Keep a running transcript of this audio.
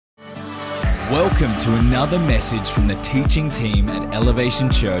Welcome to another message from the teaching team at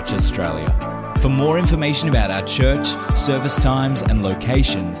Elevation Church Australia. For more information about our church, service times and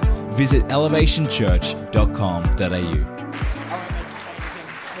locations, visit elevationchurch.com.au.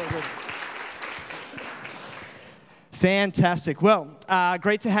 Fantastic. Well,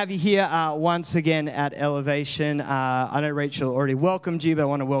 great to have you here once again at Elevation. I know Rachel already welcomed you, but I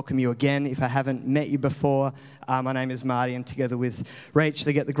want to welcome you again if I haven't met you before. My name is Marty, and together with Rach,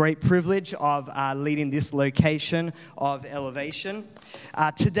 they get the great privilege of leading this location of Elevation.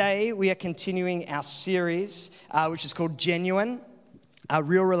 Today, we are continuing our series, which is called Genuine,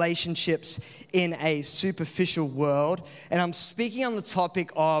 Real Relationships in a Superficial World. And I'm speaking on the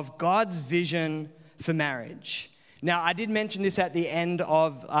topic of God's vision for marriage. Now, I did mention this at the end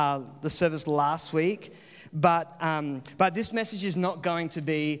of the service last week, but this message is not going to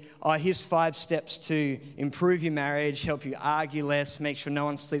be, here's 5 steps to improve your marriage, help you argue less, make sure no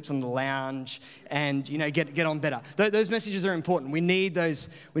one sleeps on the lounge, and get on better. Those messages are important. We need those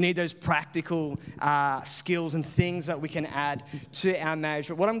practical skills and things that we can add to our marriage.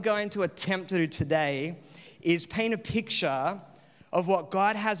 But what I'm going to attempt to do today is paint a picture of what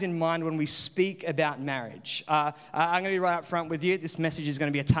God has in mind when we speak about marriage. I'm going to be right up front with you. This message is going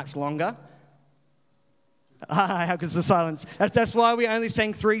to be a touch longer. How good's the silence? That's why we only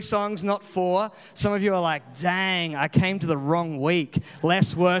sang 3 songs, not 4. Some of you are like, dang, I came to the wrong week.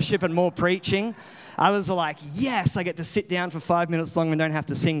 Less worship and more preaching. Others are like, yes, I get to sit down for 5 minutes long and don't have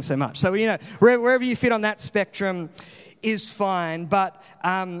to sing so much. So, wherever you fit on that spectrum is fine, but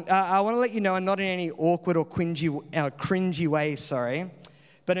I want to let you know, and not in any awkward or cringy way,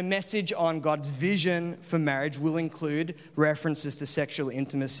 but a message on God's vision for marriage will include references to sexual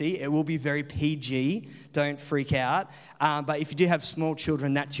intimacy. It will be very PG, don't freak out. But if you do have small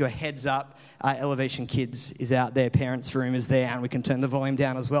children, that's your heads up. Elevation Kids is out there, parents' room is there, and we can turn the volume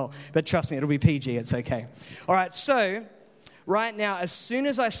down as well. But trust me, it'll be PG, it's okay. All right, so right now, as soon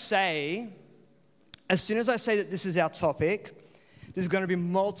as I say that this is our topic, there's going to be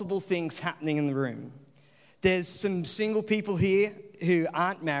multiple things happening in the room. There's some single people here who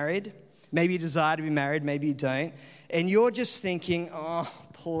aren't married. Maybe you desire to be married, maybe you don't. And you're just thinking, oh,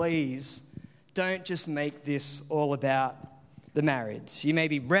 please, don't just make this all about the marrieds. You may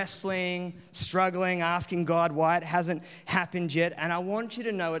be wrestling, struggling, asking God why it hasn't happened yet. And I want you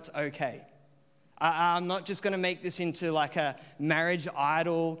to know it's okay. I'm not just going to make this into like a marriage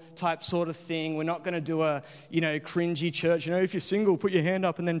idol type sort of thing. We're not going to do a, cringy church. If you're single, put your hand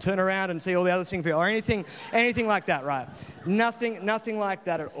up and then turn around and see all the other single people or anything like that, right? Nothing like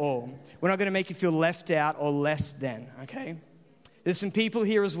that at all. We're not going to make you feel left out or less than, okay? There's some people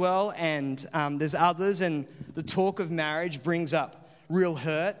here as well, and there's others, and the talk of marriage brings up real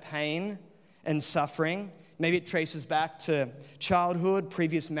hurt, pain, and suffering. Maybe it traces back to childhood,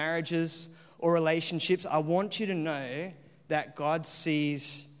 previous marriages, or relationships. I want you to know that God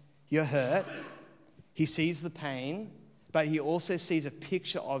sees your hurt. He sees the pain, but he also sees a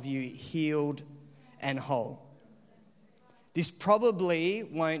picture of you healed and whole. This probably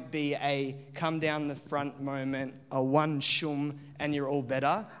won't be a come down the front moment, a one shum and you're all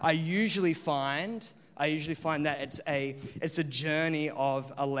better. I usually find that it's a journey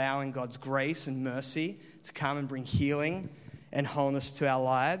of allowing God's grace and mercy to come and bring healing and wholeness to our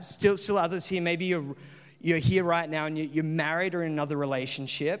lives. Still others here, maybe you're here right now and you're married or in another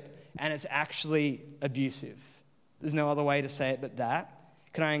relationship and it's actually abusive. There's no other way to say it but that.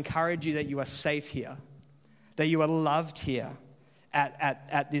 Can I encourage you that you are safe here, that you are loved here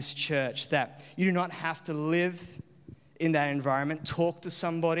at this church, that you do not have to live in that environment. Talk to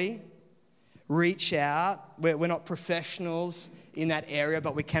somebody, reach out. We're not professionals in that area,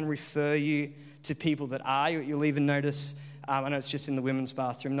 but we can refer you to people that are. You'll even notice, I know it's just in the women's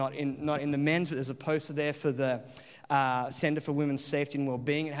bathroom, not in the men's, but there's a poster there for the Centre for Women's Safety and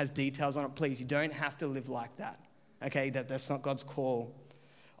Wellbeing. It has details on it. Please, you don't have to live like that. Okay, that's not God's call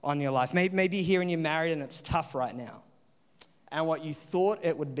on your life. Maybe you're here and you're married and it's tough right now. And what you thought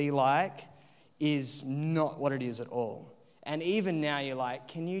it would be like is not what it is at all. And even now you're like,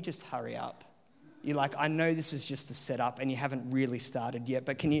 can you just hurry up? You're like, I know this is just the setup and you haven't really started yet,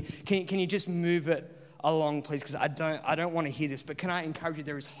 but can you just move it along, please? Because I don't want to hear this, but can I encourage you,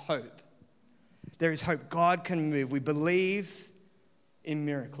 there is hope. There is hope. God can move. We believe in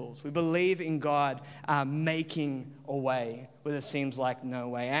miracles. We believe in God making a way where there seems like no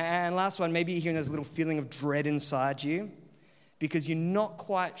way. And last one, maybe you're hearing there's a little feeling of dread inside you because you're not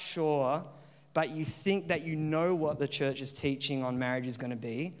quite sure, but you think that you know what the church is teaching on marriage is going to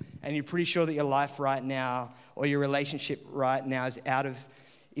be, and you're pretty sure that your life right now or your relationship right now is out of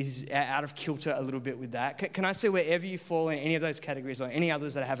is out of kilter a little bit with that. Can I say wherever you fall in any of those categories or any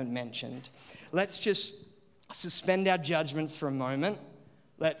others that I haven't mentioned, let's just suspend our judgments for a moment.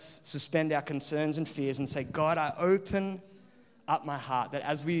 Let's suspend our concerns and fears and say, God, I open up my heart, that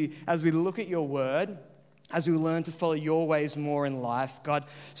as we look at your word, as we learn to follow your ways more in life, God,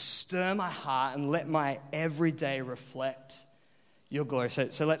 stir my heart and let my everyday reflect your glory.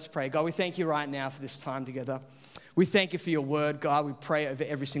 So let's pray. God, we thank you right now for this time together. We thank you for your word, God. We pray over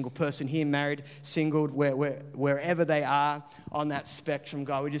every single person here, married, singled, wherever they are on that spectrum,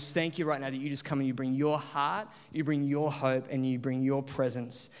 God. We just thank you right now that you just come and you bring your heart, you bring your hope, and you bring your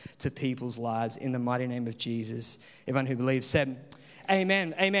presence to people's lives in the mighty name of Jesus. Everyone who believes said,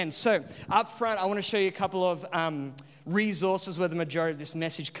 amen, amen. So up front, I want to show you a couple of resources where the majority of this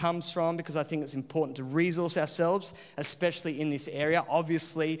message comes from, because I think it's important to resource ourselves, especially in this area.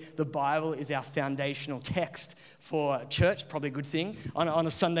 Obviously, the Bible is our foundational text for church, probably a good thing. On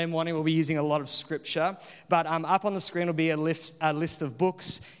a Sunday morning, we'll be using a lot of scripture. But up on the screen will be a list of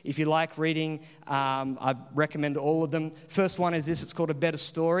books. If you like reading, I recommend all of them. First one is this. It's called A Better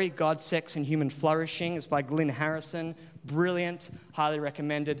Story, God, Sex, and Human Flourishing. It's by Glyn Harrison. Brilliant, highly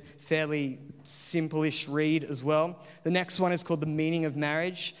recommended, fairly simple-ish read as well. The next one is called The Meaning of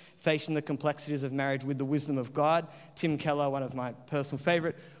Marriage, Facing the Complexities of Marriage with the Wisdom of God. Tim Keller, one of my personal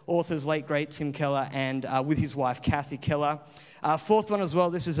favorite authors, late great Tim Keller, and with his wife Kathy Keller. Fourth one as well,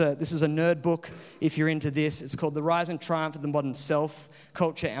 this is a nerd book if you're into this. It's called The Rise and Triumph of the Modern Self,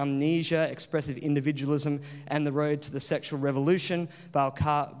 Culture, Amnesia, Expressive Individualism, and the Road to the Sexual Revolution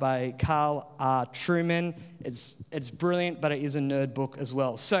by Carl R. Truman. It's brilliant, but it is a nerd book as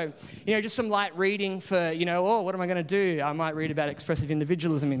well. So, just some light reading for, what am I going to do? I might read about expressive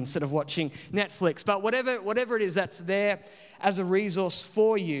individualism instead of watching Netflix. But whatever it is that's there as a resource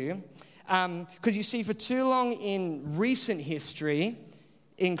for you. Because you see, for too long in recent history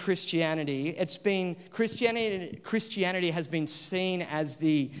in Christianity, Christianity has been seen as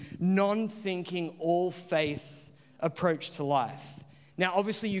the non-thinking, all-faith approach to life. Now,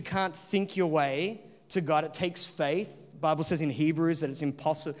 obviously, you can't think your way to God. It takes faith. The Bible says in Hebrews that it's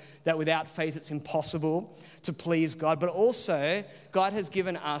impossible, that without faith it's impossible to please God. But also, God has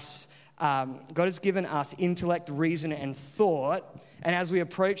given us intellect, reason, and thought. And as we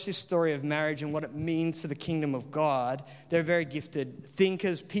approach this story of marriage and what it means for the kingdom of God, they're very gifted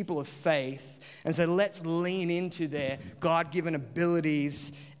thinkers, people of faith. And so let's lean into their God-given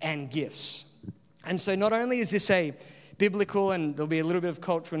abilities and gifts. And so not only is this a biblical, and there'll be a little bit of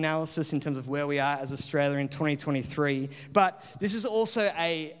cultural analysis in terms of where we are as Australia in 2023, but this is also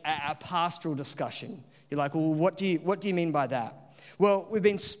a pastoral discussion. You're like, well, what do you mean by that? Well, we've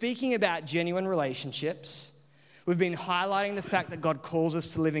been speaking about genuine relationships. We've been highlighting the fact that God calls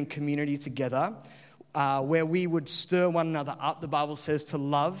us to live in community together, where we would stir one another up, the Bible says, to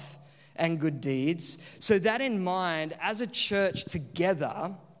love and good deeds. So that in mind, as a church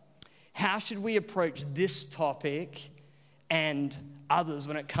together, how should we approach this topic and others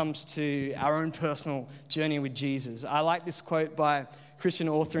when it comes to our own personal journey with Jesus? I like this quote by Christian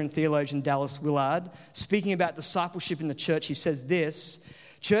author and theologian Dallas Willard. Speaking about discipleship in the church, he says this: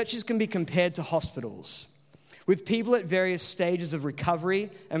 churches can be compared to hospitals, with people at various stages of recovery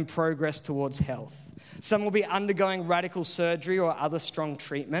and progress towards health. Some will be undergoing radical surgery or other strong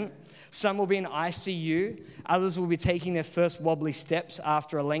treatment. Some will be in ICU. Others will be taking their first wobbly steps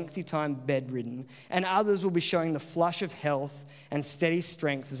after a lengthy time bedridden. And others will be showing the flush of health and steady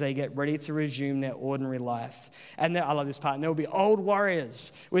strength as they get ready to resume their ordinary life. And I love this part. And there will be old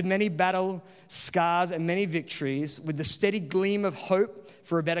warriors with many battle scars and many victories, with the steady gleam of hope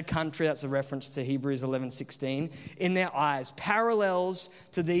for a better country. That's a reference to Hebrews 11:16 in their eyes. Parallels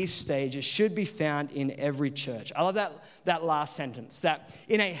to these stages should be found in every church. I love that last sentence, that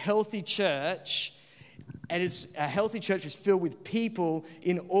in a healthy church, a healthy church is filled with people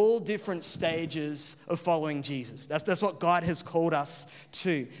in all different stages of following Jesus. That's what God has called us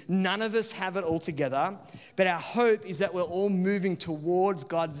to. None of us have it all together, but our hope is that we're all moving towards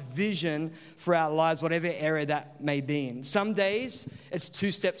God's vision for our lives, whatever area that may be in. Some days it's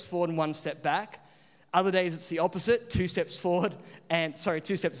 2 steps forward and 1 step back. Other days it's the opposite, 2 steps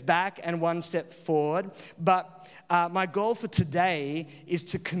back and 1 step forward. But my goal for today is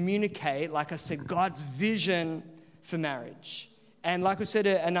to communicate, like I said, God's vision for marriage. And like we said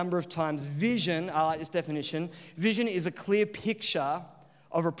a number of times, vision, I like this definition, vision is a clear picture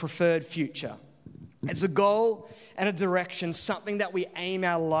of a preferred future. It's a goal and a direction, something that we aim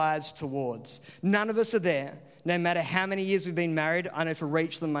our lives towards. None of us are there, no matter how many years we've been married. I know for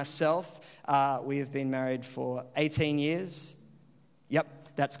Rachel and myself, we have been married for 18 years.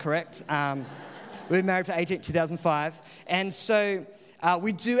 Yep, that's correct. We've been married for 2005. And so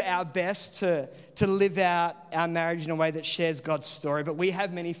we do our best to live out our marriage in a way that shares God's story, but we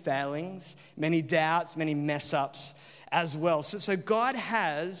have many failings, many doubts, many mess-ups as well. So God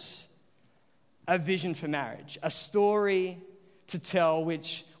has a vision for marriage, a story to tell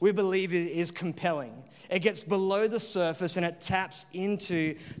which we believe is compelling. It gets below the surface and it taps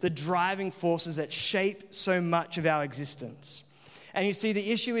into the driving forces that shape so much of our existence. And you see,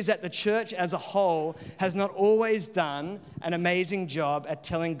 the issue is that the church as a whole has not always done an amazing job at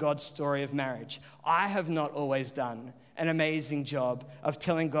telling God's story of marriage. I have not always done an amazing job of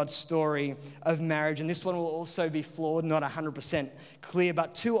telling God's story of marriage. And this one will also be flawed, not 100% clear.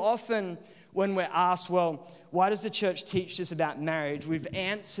 But too often when we're asked, well, why does the church teach this about marriage? We've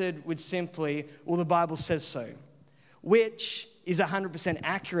answered with simply, well, the Bible says so, which is 100%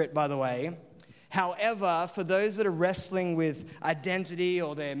 accurate, by the way. However, for those that are wrestling with identity,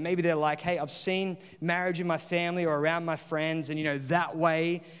 or maybe they're like, hey, I've seen marriage in my family or around my friends, and that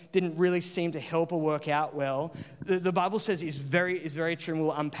way didn't really seem to help or work out well. The Bible says is very true, and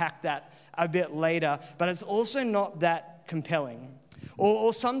we'll unpack that a bit later. But it's also not that compelling.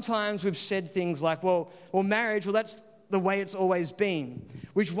 Or sometimes we've said things like, well, marriage, that's the way it's always been,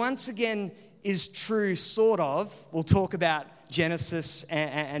 which once again is true, sort of. We'll talk about Genesis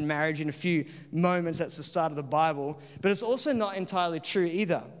and marriage in a few moments. That's the start of the Bible. But it's also not entirely true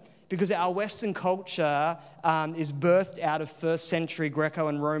either, because our Western culture is birthed out of first century Greco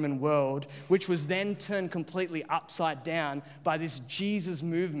and Roman world, which was then turned completely upside down by this Jesus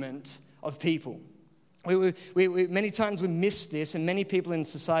movement of people. We many times we miss this, and many people in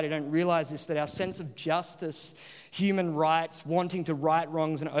society don't realize this, that our sense of justice, human rights, wanting to right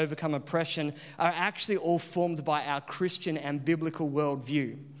wrongs and overcome oppression are actually all formed by our Christian and biblical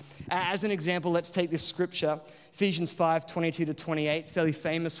worldview. As an example, let's take this scripture, Ephesians 5:22-28, fairly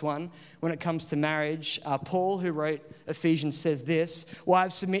famous one when it comes to marriage. Paul, who wrote Ephesians, says this: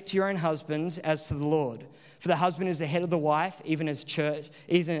 "Wives, submit to your own husbands as to the Lord. For the husband is the head of the wife, even as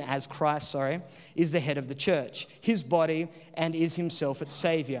Christ is the head of the church, his body, and is himself its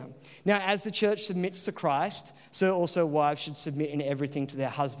Savior. Now, as the church submits to Christ, so also wives should submit in everything to their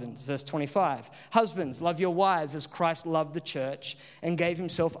husbands." Verse 25, "Husbands, love your wives as Christ loved the church and gave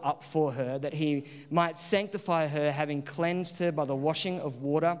himself up for her, that he might sanctify her, having cleansed her by the washing of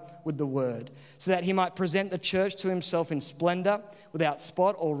water with the word, so that he might present the church to himself in splendor, without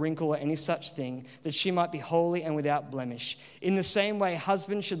spot or wrinkle or any such thing, that she might be holy and without blemish. In the same way,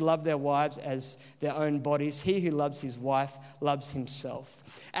 husbands should love their wives as their own bodies. He who loves his wife loves himself."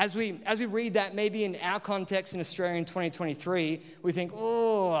 As we read that, maybe in our context in Australia in 2023, we think,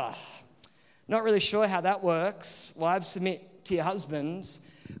 not really sure how that works. Wives, submit to your husbands.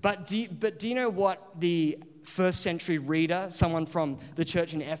 But do you know what the first century reader, someone from the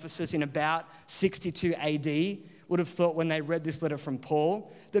church in Ephesus in about 62 AD, would have thought when they read this letter from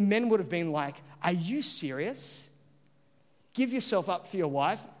Paul? The men would have been like, "Are you serious? Give yourself up for your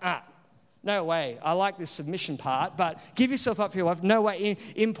wife? No way. I like this submission part, but give yourself up for your wife? No way.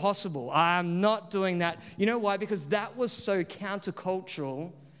 Impossible. I'm not doing that." You know why? Because that was so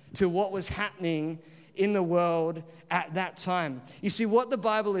countercultural to what was happening in the world at that time. You see, what the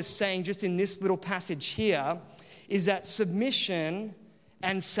Bible is saying just in this little passage here is that submission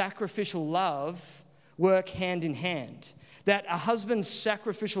and sacrificial love work hand in hand. That a husband's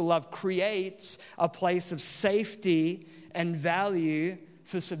sacrificial love creates a place of safety and value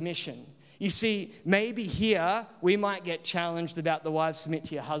for submission. You see, maybe here we might get challenged about the wives submit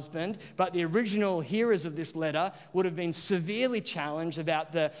to your husband, but the original hearers of this letter would have been severely challenged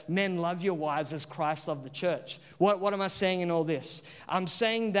about the men love your wives as Christ loved the church. What am I saying in all this? I'm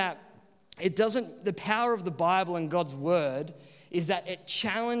saying that the power of the Bible and God's word is that it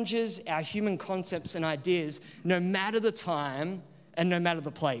challenges our human concepts and ideas no matter the time and no matter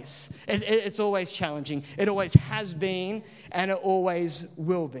the place. It's always challenging. It always has been, and it always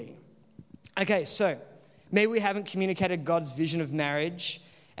will be. Okay, so maybe we haven't communicated God's vision of marriage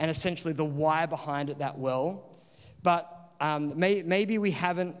and essentially the why behind it that well, but maybe we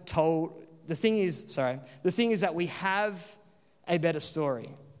haven't told. The thing is that we have a better story.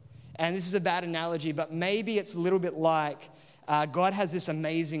 And this is a bad analogy, but maybe it's a little bit like God has this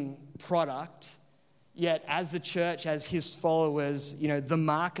amazing product, yet as the church, as his followers, the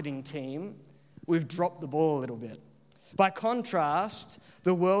marketing team, we've dropped the ball a little bit. By contrast,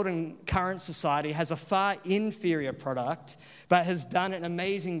 the world and current society has a far inferior product, but has done an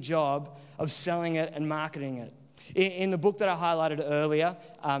amazing job of selling it and marketing it. In the book that I highlighted earlier,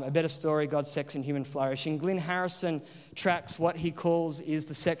 A Better Story, God's Sex and Human Flourishing, Glyn Harrison tracks what he calls is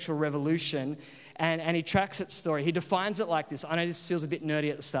the sexual revolution, and he tracks its story. He defines it like this. I know this feels a bit nerdy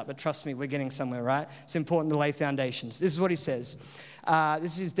at the start, but trust me, we're getting somewhere, right? It's important to lay foundations. This is what he says.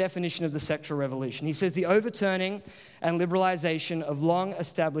 This is his definition of the sexual revolution. He says, the overturning and liberalization of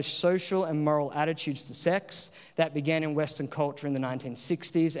long-established social and moral attitudes to sex that began in Western culture in the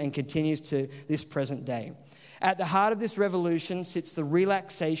 1960s and continues to this present day. At the heart of this revolution sits the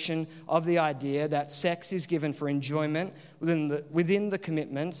relaxation of the idea that sex is given for enjoyment within the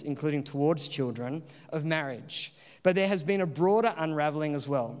commitments, including towards children, of marriage. But there has been a broader unraveling as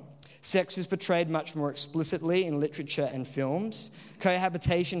well. Sex is portrayed much more explicitly in literature and films.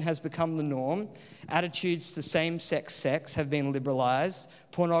 Cohabitation has become the norm. Attitudes to same-sex sex have been liberalized.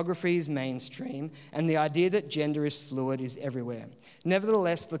 Pornography is mainstream. And the idea that gender is fluid is everywhere.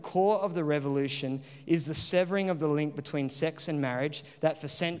 Nevertheless, the core of the revolution is the severing of the link between sex and marriage that for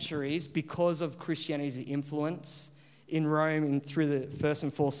centuries, because of Christianity's influence in Rome through the 1st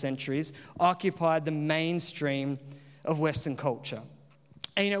and 4th centuries, occupied the mainstream of Western culture.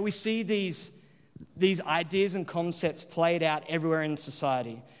 And we see these ideas and concepts played out everywhere in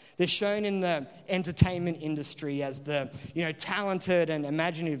society. They're shown in the entertainment industry as the, talented and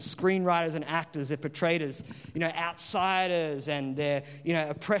imaginative screenwriters and actors. They're portrayed as, outsiders, and they're,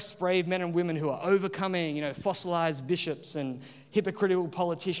 oppressed brave men and women who are overcoming, fossilized bishops and hypocritical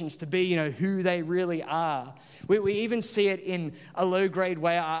politicians to be, who they really are. We even see it in a low-grade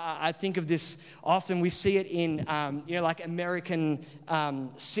way. I think of this often. We see it in, like American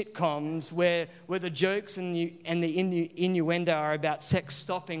sitcoms where the jokes and the innuendo are about sex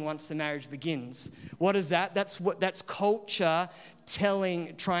stopping once the marriage begins. What is that? That's culture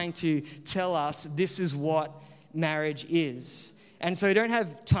trying to tell us this is what marriage is. And so we don't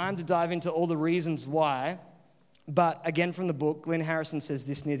have time to dive into all the reasons why. But again, from the book, Glenn Harrison says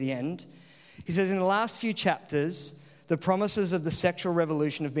this near the end. He says, in the last few chapters, the promises of the sexual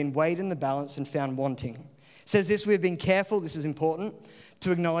revolution have been weighed in the balance and found wanting. He says this, we have been careful, this is important,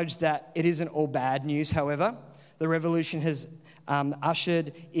 to acknowledge that it isn't all bad news. However, the revolution has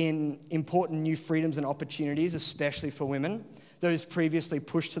ushered in important new freedoms and opportunities, especially for women. Those previously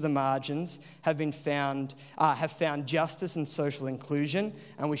pushed to the margins have found justice and social inclusion,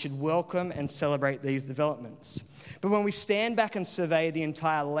 and we should welcome and celebrate these developments. But when we stand back and survey the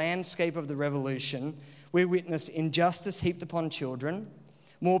entire landscape of the revolution, we witness injustice heaped upon children,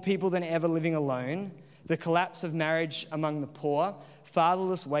 more people than ever living alone, the collapse of marriage among the poor,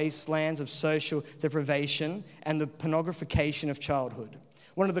 fatherless wastelands of social deprivation, and the pornographication of childhood.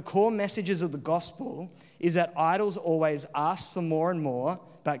 One of the core messages of the gospel is that idols always ask for more and more,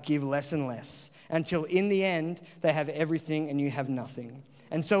 but give less and less, until in the end they have everything and you have nothing.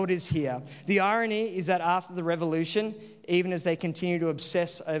 And so it is here. The irony is that after the revolution, even as they continue to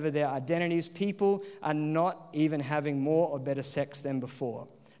obsess over their identities, people are not even having more or better sex than before.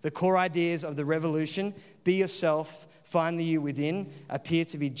 The core ideas of the revolution, be yourself, find the you within, appear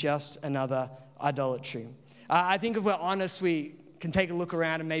to be just another idolatry. I think if we're honest, we can take a look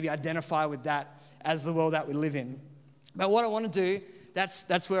around and maybe identify with that as the world that we live in. But what I want to do,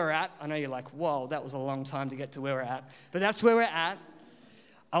 that's where we're at. I know you're like, whoa, that was a long time to get to where we're at. But that's where we're at.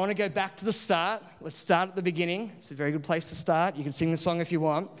 I want to go back to the start. Let's start at the beginning. It's a very good place to start. You can sing the song if you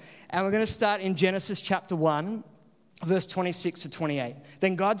want. And we're going to start in Genesis chapter 1, verse 26 to 28.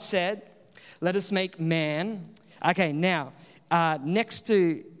 Then God said, let us make man. Okay, now, next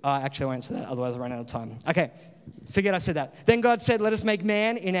to... actually, I won't say that, otherwise I'll run out of time. Okay, forget I said that. Then God said, let us make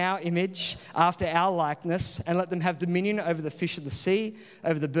man in our image, after our likeness, and let them have dominion over the fish of the sea,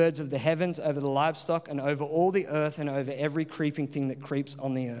 over the birds of the heavens, over the livestock, and over all the earth, and over every creeping thing that creeps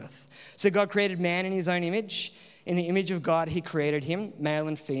on the earth. So God created man in his own image. In the image of God, he created him. Male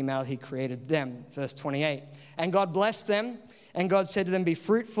and female, he created them. Verse 28. And God blessed them. And God said to them, be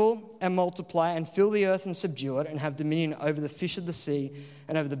fruitful and multiply and fill the earth and subdue it and have dominion over the fish of the sea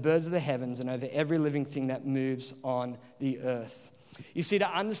and over the birds of the heavens and over every living thing that moves on the earth. You see, to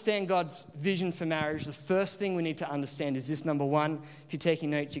understand God's vision for marriage, the first thing we need to understand is this. Number one, if you're taking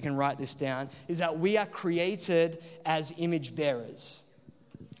notes, you can write this down, is that we are created as image bearers.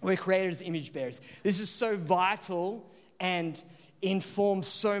 We're created as image bearers. This is so vital and informs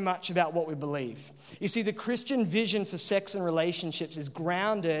so much about what we believe. You see, the Christian vision for sex and relationships is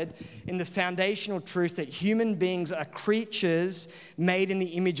grounded in the foundational truth that human beings are creatures made in the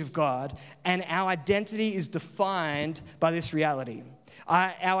image of God, and our identity is defined by this reality.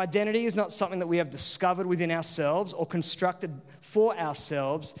 Our identity is not something that we have discovered within ourselves or constructed for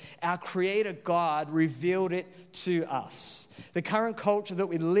ourselves. Our Creator God revealed it to us. The current culture that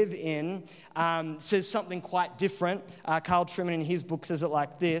we live in says something quite different. Carl Trueman in his book says it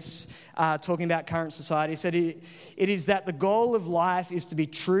like this, talking about current society. He said, it is that the goal of life is to be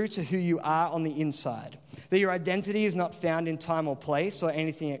true to who you are on the inside. That your identity is not found in time or place or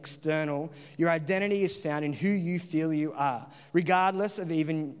anything external. Your identity is found in who you feel you are, regardless of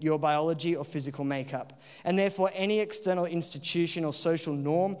even your biology or physical makeup. And therefore, any external institution or social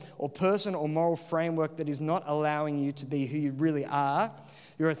norm or person or moral framework that is not allowing you to be who you really are,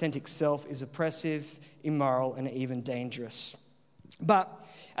 your authentic self, is oppressive, immoral, and even dangerous. But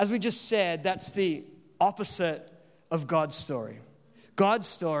as we just said, that's the opposite of God's story. God's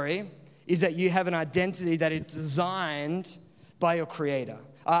story is that you have an identity that is designed by your Creator.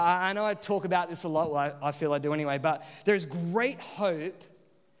 I know I talk about this a lot, well, I feel I do anyway, but there's great hope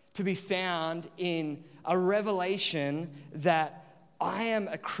to be found in a revelation that I am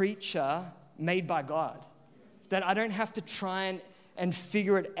a creature made by God, that I don't have to try and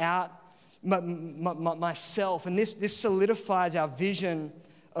figure it out myself. And this solidifies our vision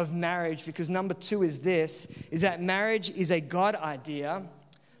of marriage, because number two is that marriage is a God idea,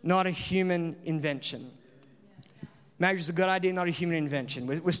 not a human invention. Marriage is a God idea, not a human invention.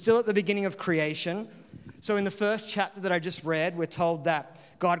 We're still at the beginning of creation. So in the first chapter that I just read, we're told that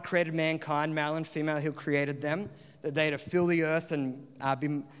God created mankind, male and female, He created them, that they had to fill the earth and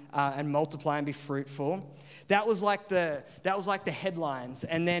multiply and be fruitful. That was like the headlines.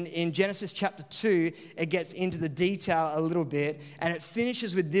 And then in Genesis chapter 2, it gets into the detail a little bit, and it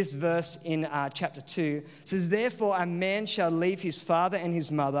finishes with this verse in chapter 2. It says, "Therefore a man shall leave his father and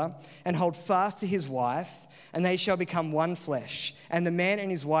his mother and hold fast to his wife, and they shall become one flesh. And the man and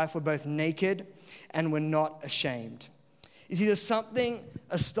his wife were both naked and were not ashamed." You see, there's something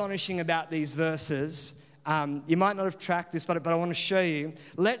astonishing about these verses. You might not have tracked this, but I want to show you.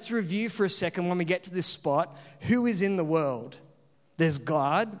 Let's review for a second when we get to this spot. Who is in the world? There's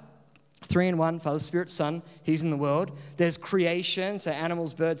God, 3 in 1, Father, Spirit, Son. He's in the world. There's creation, so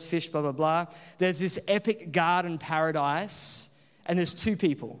animals, birds, fish, blah, blah, blah. There's this epic garden paradise, and there's two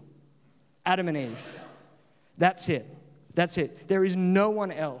people, Adam and Eve. That's it. That's it. There is no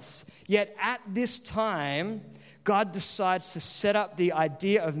one else. Yet at this time, God decides to set up the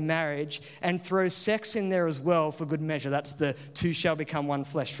idea of marriage and throw sex in there as well for good measure. That's the two shall become one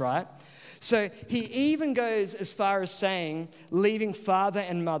flesh, right? So he even goes as far as saying, leaving father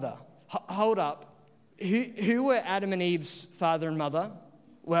and mother. Hold up. Who were Adam and Eve's father and mother?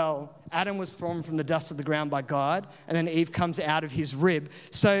 Well, Adam was formed from the dust of the ground by God, and then Eve comes out of his rib.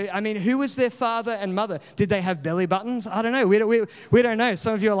 So, I mean, who was their father and mother? Did they have belly buttons? I don't know. We don't know.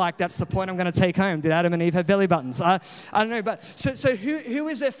 Some of you are like, that's the point I'm going to take home. Did Adam and Eve have belly buttons? I don't know. But so who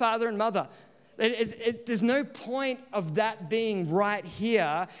is their father and mother? There's no point of that being right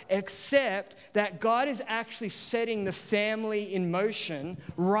here, except that God is actually setting the family in motion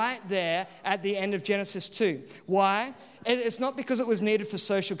right there at the end of Genesis 2. Why? It's not because it was needed for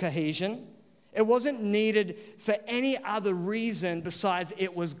social cohesion. It wasn't needed for any other reason besides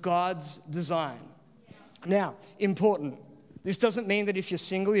it was God's design. Now, important. This doesn't mean that if you're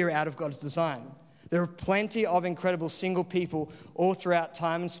single, you're out of God's design. There are plenty of incredible single people all throughout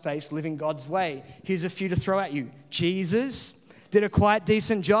time and space living God's way. Here's a few to throw at you. Jesus did a quite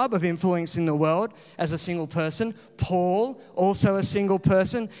decent job of influencing the world as a single person. Paul, also a single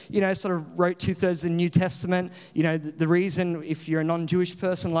person, sort of wrote 2/3 of the New Testament. The reason, if you're a non-Jewish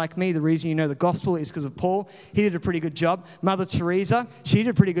person like me, the reason you know the gospel is because of Paul. He did a pretty good job. Mother Teresa, she did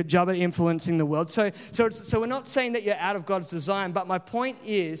a pretty good job at influencing the world. So we're not saying that you're out of God's design, but my point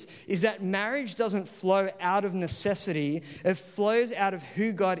is that marriage doesn't flow out of necessity. It flows out of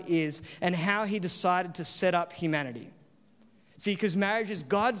who God is and how He decided to set up humanity. See, because marriage is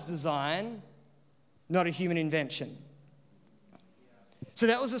God's design, not a human invention. So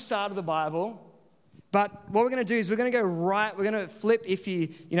that was the start of the Bible. But what we're going to do is we're going to flip, if you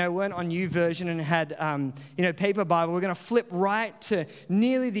weren't on YouVersion and had, paper Bible, we're going to flip right to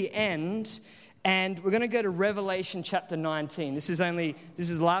nearly the end, and we're going to go to Revelation chapter 19. This is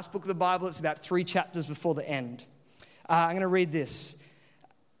the last book of the Bible. It's about 3 chapters before the end. I'm going to read this.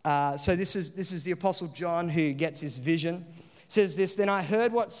 So this is the Apostle John who gets his vision. It says this, "Then I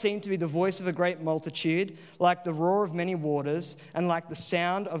heard what seemed to be the voice of a great multitude, like the roar of many waters, and like the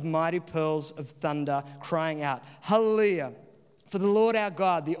sound of mighty pearls of thunder, crying out, 'Hallelujah! For the Lord our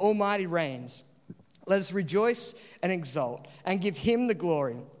God, the Almighty reigns. Let us rejoice and exult, and give Him the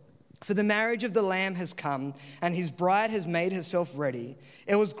glory. For the marriage of the Lamb has come, and his bride has made herself ready.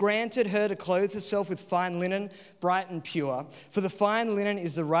 It was granted her to clothe herself with fine linen, bright and pure, for the fine linen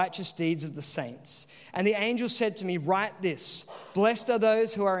is the righteous deeds of the saints. And the angel said to me, write this, blessed are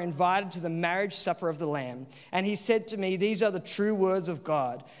those who are invited to the marriage supper of the Lamb. And he said to me, these are the true words of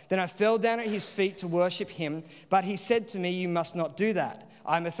God. Then I fell down at his feet to worship him, but he said to me, you must not do that.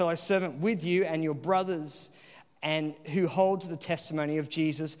 I am a fellow servant with you and your brothers and who hold to the testimony of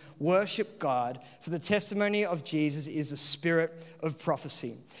Jesus. Worship God, for the testimony of Jesus is the spirit of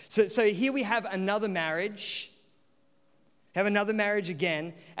prophecy. So here we have another marriage. Have another marriage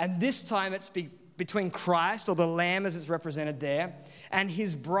again, and this time it's between Christ, or the Lamb as it's represented there, and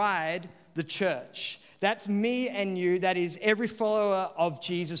his bride, the church. That's me and you. That is every follower of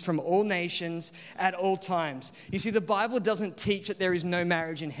Jesus from all nations at all times. You see, the Bible doesn't teach that there is no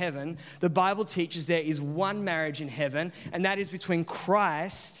marriage in heaven. The Bible teaches there is one marriage in heaven, and that is between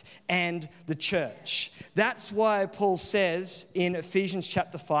Christ and the church. That's why Paul says in Ephesians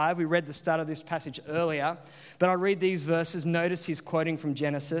chapter 5, we read the start of this passage earlier, but I'll read these verses. Notice he's quoting from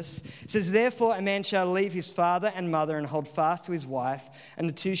Genesis. It says, therefore a man shall leave his father and mother and hold fast to his wife, and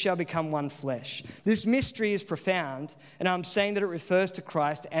the two shall become one flesh. This mystery is profound, and I'm saying that it refers to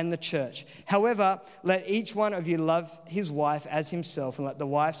Christ and the church. However, let each one of you love his wife as himself, and let the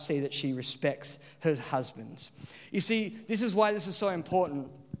wife see that she respects her husband. You see, this is why this is so important.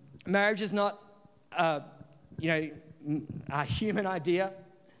 Marriage is not, a human idea.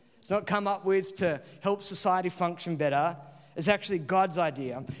 It's not come up with to help society function better. It's actually God's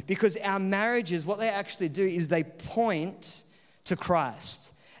idea, because our marriages, what they actually do is they point to Christ.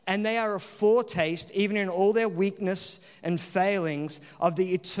 And they are a foretaste, even in all their weakness and failings, of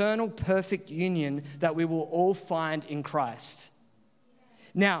the eternal perfect union that we will all find in Christ.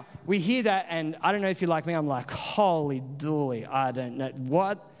 Now, we hear that, and I don't know if you're like me, I'm like, holy dooly, I don't know.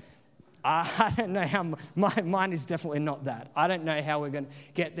 What? I don't know how, my mind is definitely not that. I don't know how we're going to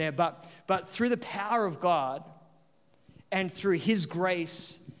get there. But through the power of God and through his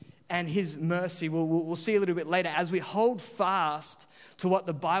grace and his mercy, we'll see a little bit later, as we hold fast to what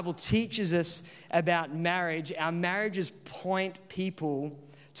the Bible teaches us about marriage, our marriages point people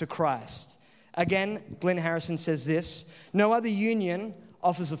to Christ. Again, Glenn Harrison says this, no other union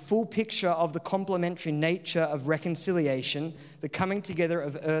offers a full picture of the complementary nature of reconciliation, the coming together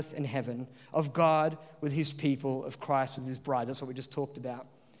of earth and heaven, of God with his people, of Christ with his bride. That's what we just talked about.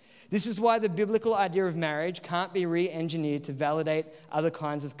 This is why the biblical idea of marriage can't be re-engineered to validate other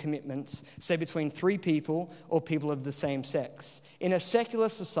kinds of commitments, say between three people or people of the same sex. In a secular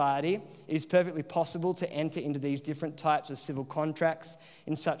society, it is perfectly possible to enter into these different types of civil contracts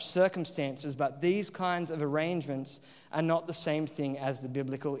in such circumstances, but these kinds of arrangements are not the same thing as the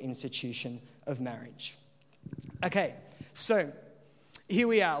biblical institution of marriage. Okay, so here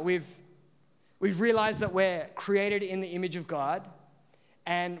we are. We've realized that we're created in the image of God.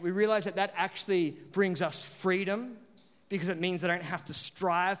 And we realize that that actually brings us freedom, because it means I don't have to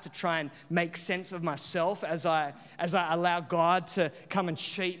strive to try and make sense of myself as I allow God to come and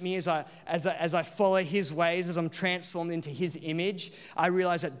shape me, as I follow his ways, as I'm transformed into his image. I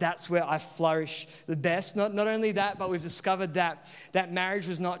realize that that's where I flourish the best. Not only that, but we've discovered that marriage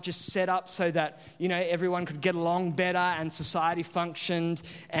was not just set up so that, everyone could get along better and society functioned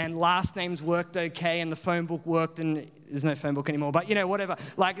and last names worked okay and the phone book worked, and there's no phone book anymore, but whatever.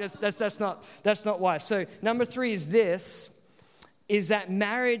 Like that's not why. So number 3 is that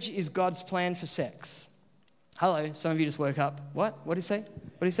marriage is God's plan for sex. Hello, some of you just woke up. What? What did he say?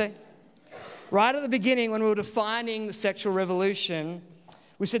 What did he say? Right at the beginning, when we were defining the sexual revolution,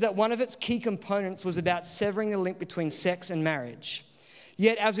 we said that one of its key components was about severing the link between sex and marriage.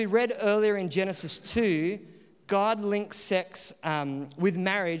 Yet, as we read earlier in Genesis 2, God links sex with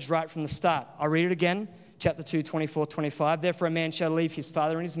marriage right from the start. I'll read it again. Chapter 2, 24, 25. Therefore a man shall leave his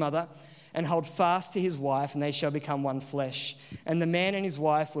father and his mother and hold fast to his wife, and they shall become one flesh. And the man and his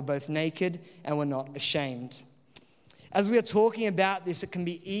wife were both naked and were not ashamed. As we are talking about this, it can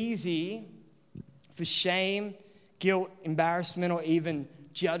be easy for shame, guilt, embarrassment, or even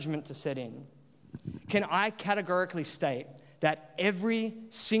judgment to set in. Can I categorically state that every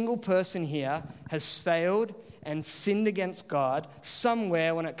single person here has failed and sinned against God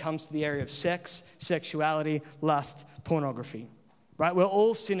somewhere when it comes to the area of sex, sexuality, lust, pornography, right? We're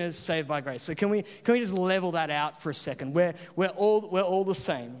all sinners saved by grace. So can we just level that out for a second? We're all the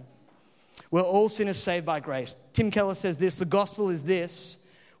same. We're all sinners saved by grace. Tim Keller says this, the gospel is this: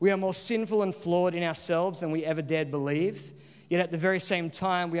 we are more sinful and flawed in ourselves than we ever dared believe. Yet at the very same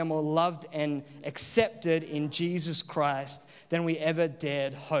time, we are more loved and accepted in Jesus Christ than we ever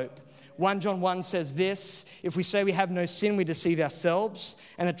dared hope. 1 John 1 says this: if we say we have no sin, we deceive ourselves,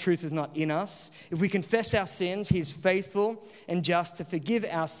 and the truth is not in us. If we confess our sins, he is faithful and just to forgive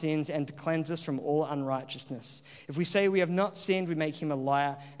our sins and to cleanse us from all unrighteousness. If we say we have not sinned, we make him a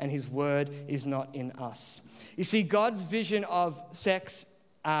liar, and his word is not in us. You see, God's vision of sex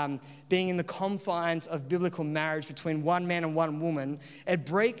being in the confines of biblical marriage between one man and one woman, it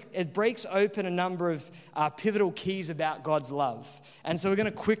breaks open a number of pivotal keys about God's love. And so we're going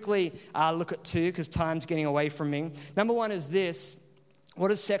to quickly look at two because time's getting away from me. Number one is this: what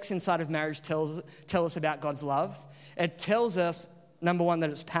does sex inside of marriage tell us about God's love? It tells us, number one,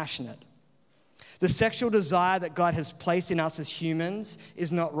 that it's passionate. The sexual desire that God has placed in us as humans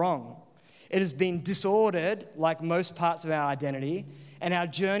is not wrong. It has been disordered like most parts of our identity. And our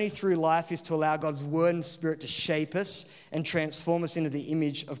journey through life is to allow God's word and spirit to shape us and transform us into the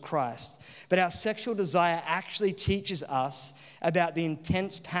image of Christ. But our sexual desire actually teaches us about the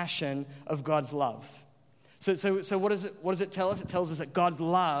intense passion of God's love. So what does it tell us? It tells us that God's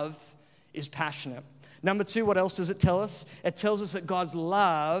love is passionate. Number two, what else does it tell us? It tells us that God's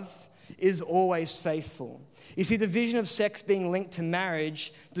love is always faithful. You see, the vision of sex being linked to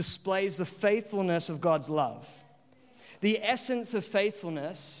marriage displays the faithfulness of God's love. The essence of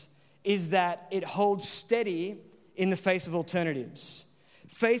faithfulness is that it holds steady in the face of alternatives.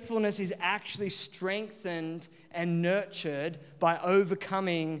 Faithfulness is actually strengthened and nurtured by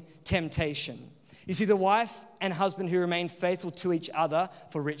overcoming temptation. You see, the wife and husband who remain faithful to each other,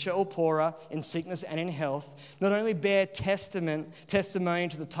 for richer or poorer, in sickness and in health, not only bear testimony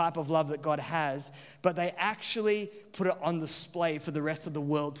to the type of love that God has, but they actually put it on display for the rest of the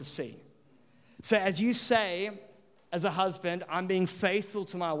world to see. So as you say, as a husband, I'm being faithful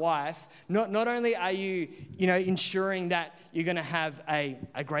to my wife, not only are you ensuring that you're going to have a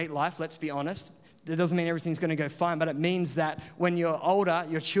great life, let's be honest. That doesn't mean everything's going to go fine, but it means that when you're older,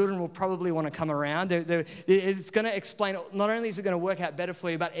 your children will probably want to come around. It's going to explain, not only is it going to work out better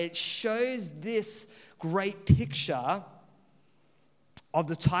for you, but it shows this great picture of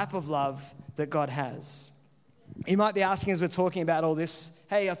the type of love that God has. You might be asking as we're talking about all this,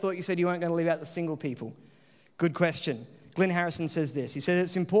 hey, I thought you said you weren't going to leave out the single people. Good question. Glenn Harrison says this. He says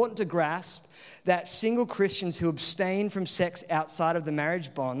it's important to grasp that single Christians who abstain from sex outside of the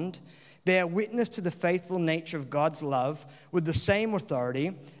marriage bond bear witness to the faithful nature of God's love with the same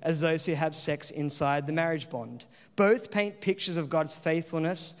authority as those who have sex inside the marriage bond. Both paint pictures of God's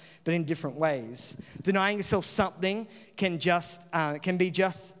faithfulness, but in different ways. Denying yourself something can be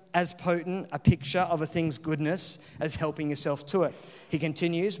just as potent a picture of a thing's goodness as helping yourself to it. He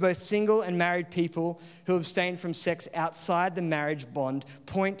continues, both single and married people who abstain from sex outside the marriage bond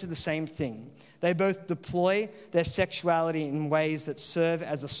point to the same thing. They both deploy their sexuality in ways that serve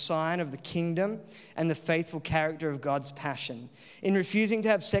as a sign of the kingdom and the faithful character of God's passion. In refusing to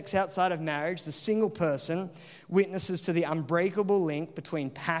have sex outside of marriage, the single person witnesses to the unbreakable link between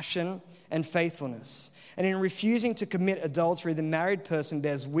passion and faithfulness. And in refusing to commit adultery, the married person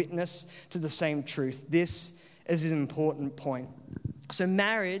bears witness to the same truth. This is an important point. So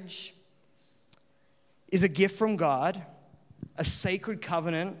marriage is a gift from God, a sacred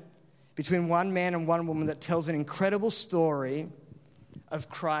covenant between one man and one woman that tells an incredible story of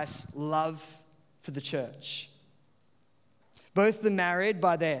Christ's love for the church. Both the married,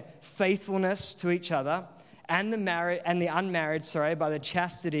 by their faithfulness to each other, and the unmarried, by their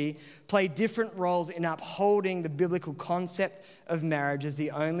chastity, play different roles in upholding the biblical concept of marriage as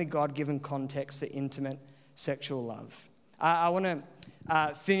the only God-given context for intimate sexual love. I want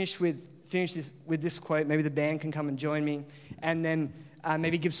to finish this with this quote. Maybe the band can come and join me, and then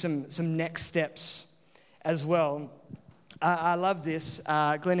maybe give some next steps as well. I love this.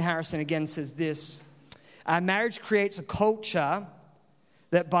 Glenn Harrison again says this: marriage creates a culture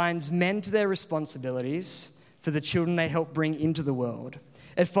that binds men to their responsibilities for the children they help bring into the world.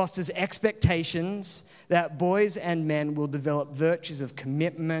 It fosters expectations that boys and men will develop virtues of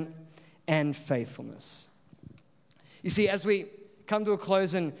commitment and faithfulness. You see, as we come to a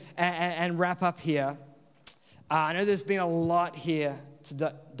close and wrap up here, I know there's been a lot here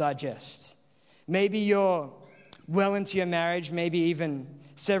to digest. Maybe you're well into your marriage, maybe even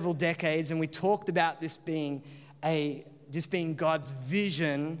several decades, and we talked about this being God's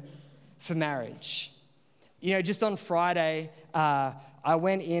vision for marriage. You know, just on Friday, I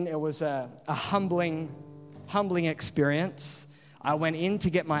went in. It was a humbling experience. I went in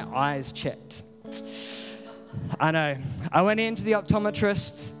to get my eyes checked. I know. I went in to the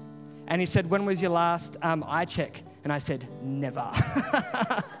optometrist, and he said, "When was your last eye check?" And I said, "Never."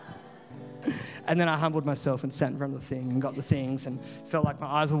 And then I humbled myself and sat in front of the thing and got the things and felt like my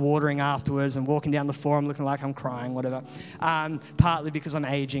eyes were watering afterwards and walking down the forum looking like I'm crying, whatever. Partly because I'm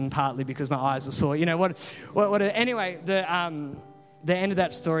aging, partly because my eyes are sore. You know, what anyway, the end of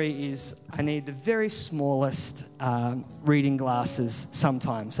that story is I need the very smallest reading glasses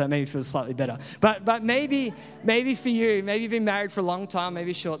sometimes, so it maybe feels slightly better. But maybe for you, maybe you've been married for a long time,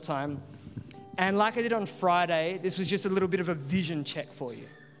 maybe a short time, and like I did on Friday, this was just a little bit of a vision check for you.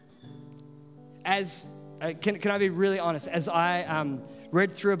 As can I be really honest? As I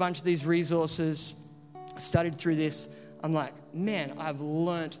read through a bunch of these resources, studied through this, I'm like, man, I've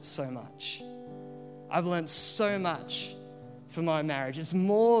learnt so much. I've learnt so much for my marriage. It's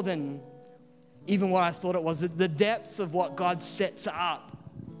more than even what I thought it was. The depths of what God sets up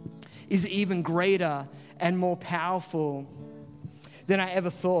is even greater and more powerful than I ever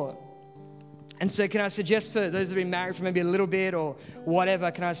thought. And so can I suggest for those that have been married for maybe a little bit or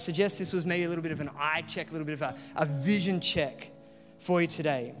whatever, can I suggest this was maybe a little bit of an eye check, a little bit of a vision check for you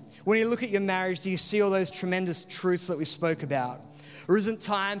today? When you look at your marriage, do you see all those tremendous truths that we spoke about? Or is it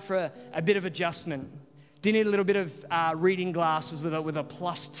time for a bit of adjustment? Do you need a little bit of reading glasses with a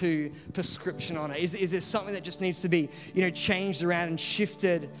 +2 prescription on it? Is there something that just needs to be, changed around and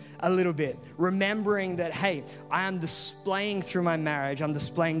shifted a little bit? Remembering that, hey, I am displaying through my marriage, I'm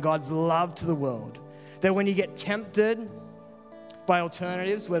displaying God's love to the world. That when you get tempted by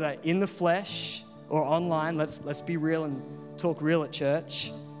alternatives, whether in the flesh or online, let's be real and talk real at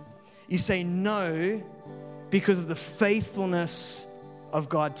church, you say no because of the faithfulness of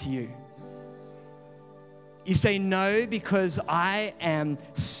God to you. You say no because I am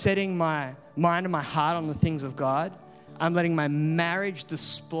setting my mind and my heart on the things of God. I'm letting my marriage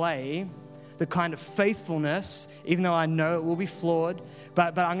display the kind of faithfulness, even though I know it will be flawed,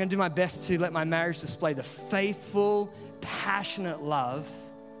 but I'm going to do my best to let my marriage display the faithful, passionate love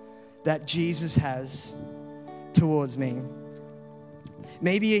that Jesus has towards me.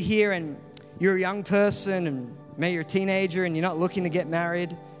 Maybe you're here and you're a young person and maybe you're a teenager and you're not looking to get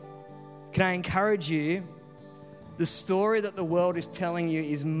married. Can I encourage you? The story that the world is telling you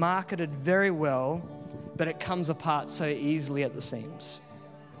is marketed very well, but it comes apart so easily at the seams.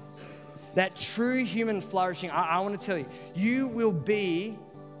 That true human flourishing, I want to tell you, you will be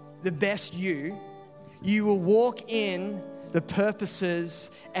the best you. You will walk in the purposes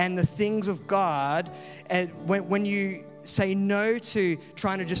and the things of God. And when you say no to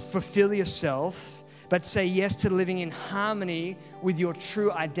trying to just fulfill yourself, but say yes to living in harmony with your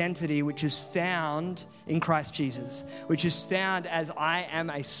true identity, which is found in Christ Jesus, which is found as I am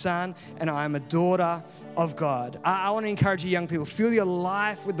a son and I am a daughter of God. I want to encourage you young people, fill your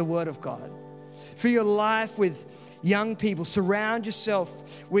life with the Word of God. Fill your life with young people. Surround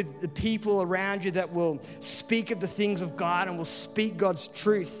yourself with the people around you that will speak of the things of God and will speak God's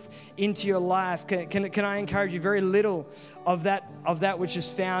truth into your life. Can I encourage you? Very little of that which is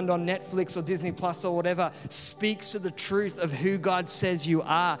found on Netflix or Disney Plus or whatever speaks to the truth of who God says you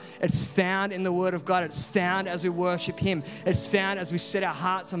are. It's found in the Word of God. It's found as we worship Him. It's found as we set our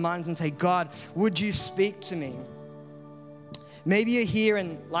hearts and minds and say, God, would you speak to me? Maybe you're here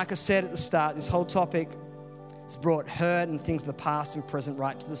and like I said at the start, this whole topic has brought hurt and things of the past and present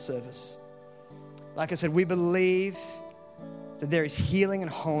right to the surface. Like I said, we believe that there is healing and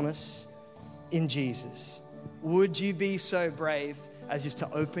wholeness in Jesus. Would you be so brave as just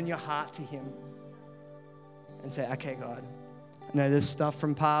to open your heart to Him and say, okay, God, I know there's stuff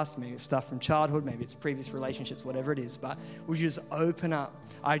from past, maybe it's stuff from childhood, maybe it's previous relationships, whatever it is, but would you just open up?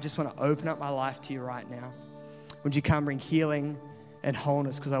 I just want to open up my life to you right now. Would you come bring healing and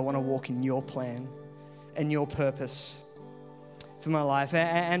wholeness because I want to walk in your plan and your purpose for my life.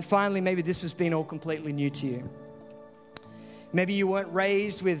 And finally, maybe this has been all completely new to you. Maybe you weren't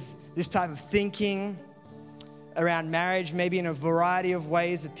raised with this type of thinking around marriage. Maybe in a variety of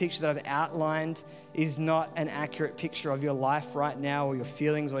ways, the picture that I've outlined is not an accurate picture of your life right now or your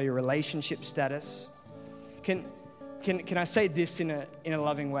feelings or your relationship status. Can I say this in a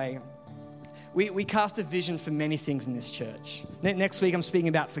loving way? We cast a vision for many things in this church. Next week, I'm speaking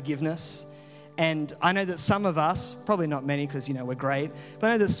about forgiveness. And I know that some of us, probably not many because, we're great, but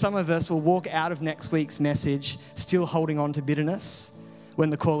I know that some of us will walk out of next week's message still holding on to bitterness when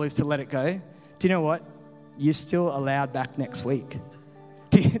the call is to let it go. Do you know what? You're still allowed back next week.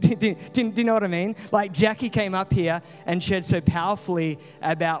 Do you know what I mean? Like Jackie came up here and shared so powerfully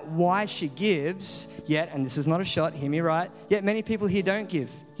about why she gives, yet, and this is not a shot, hear me right, yet many people here don't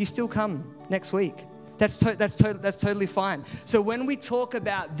give. You still come next week. That's totally fine. So when we talk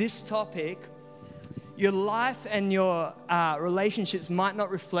about this topic, your life and your relationships might not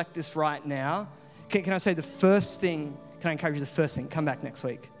reflect this right now. Can I say the first thing, can I encourage you the first thing, come back next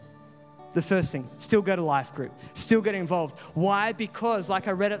week. The first thing, still go to life group, still get involved. Why? Because, like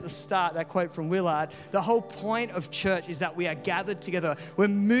I read at the start, that quote from Willard, the whole point of church is that we are gathered together. We're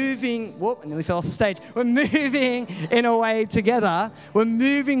moving, I nearly fell off the stage. We're moving in a way together. We're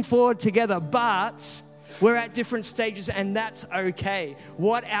moving forward together, but we're at different stages, and that's okay.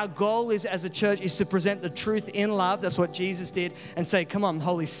 What our goal is as a church is to present the truth in love. That's what Jesus did, and say, come on,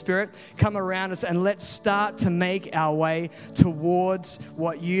 Holy Spirit, come around us, and let's start to make our way towards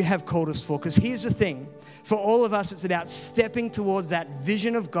what you have called us for. Because here's the thing. For all of us, it's about stepping towards that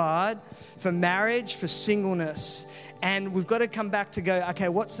vision of God for marriage, for singleness. And we've got to come back to go, okay,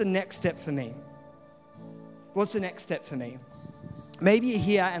 what's the next step for me? What's the next step for me? Maybe you're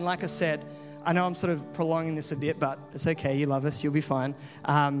here, and like I said, I know I'm sort of prolonging this a bit, but it's okay. You love us. You'll be fine.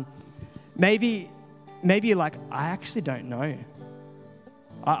 Maybe you're like, I actually don't know.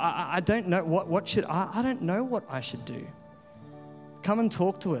 I don't know I don't know what I should do. Come and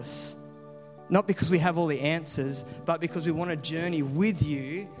talk to us. Not because we have all the answers, but because we want to journey with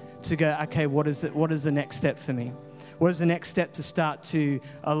you to go, okay, what is the next step for me? What is the next step to start to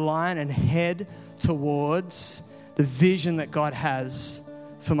align and head towards the vision that God has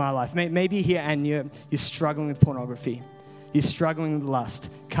for my life? Maybe you're here and you're struggling with pornography. You're struggling with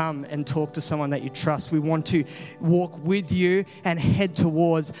lust. Come and talk to someone that you trust. We want to walk with you and head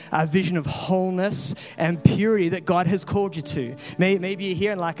towards a vision of wholeness and purity that God has called you to. Maybe you're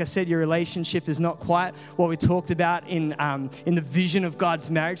here and, like I said, your relationship is not quite what we talked about in the vision of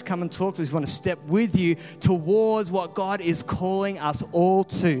God's marriage. Come and talk to us. We want to step with you towards what God is calling us all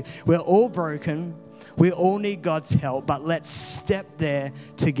to. We're all broken. We all need God's help, but let's step there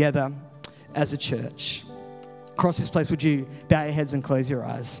together as a church. Across this place, would you bow your heads and close your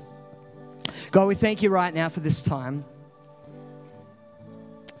eyes? God, we thank you right now for this time.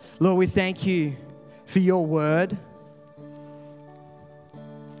 Lord, we thank you for your word.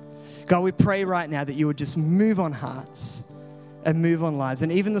 God, we pray right now that you would just move on hearts and move on lives.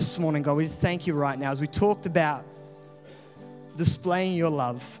 And even this morning, God, we just thank you right now as we talked about displaying your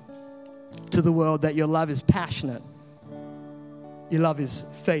love to the world, that your love is passionate, your love is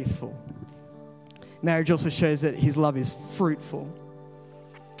faithful. Marriage also shows that his love is fruitful.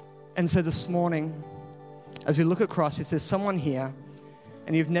 And so this morning, as we look across, if there's someone here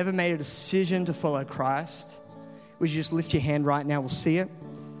and you've never made a decision to follow Christ, would you just lift your hand right now? We'll see it.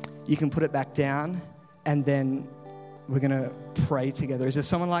 You can put it back down, and then we're going to pray together. Is there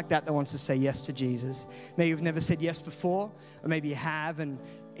someone like that wants to say yes to Jesus? Maybe you've never said yes before, or maybe you have, and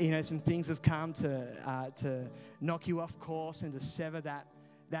some things have come to knock you off course and to sever that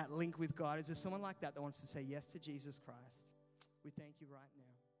link with God. Is there someone like that wants to say yes to Jesus Christ? We thank you right now.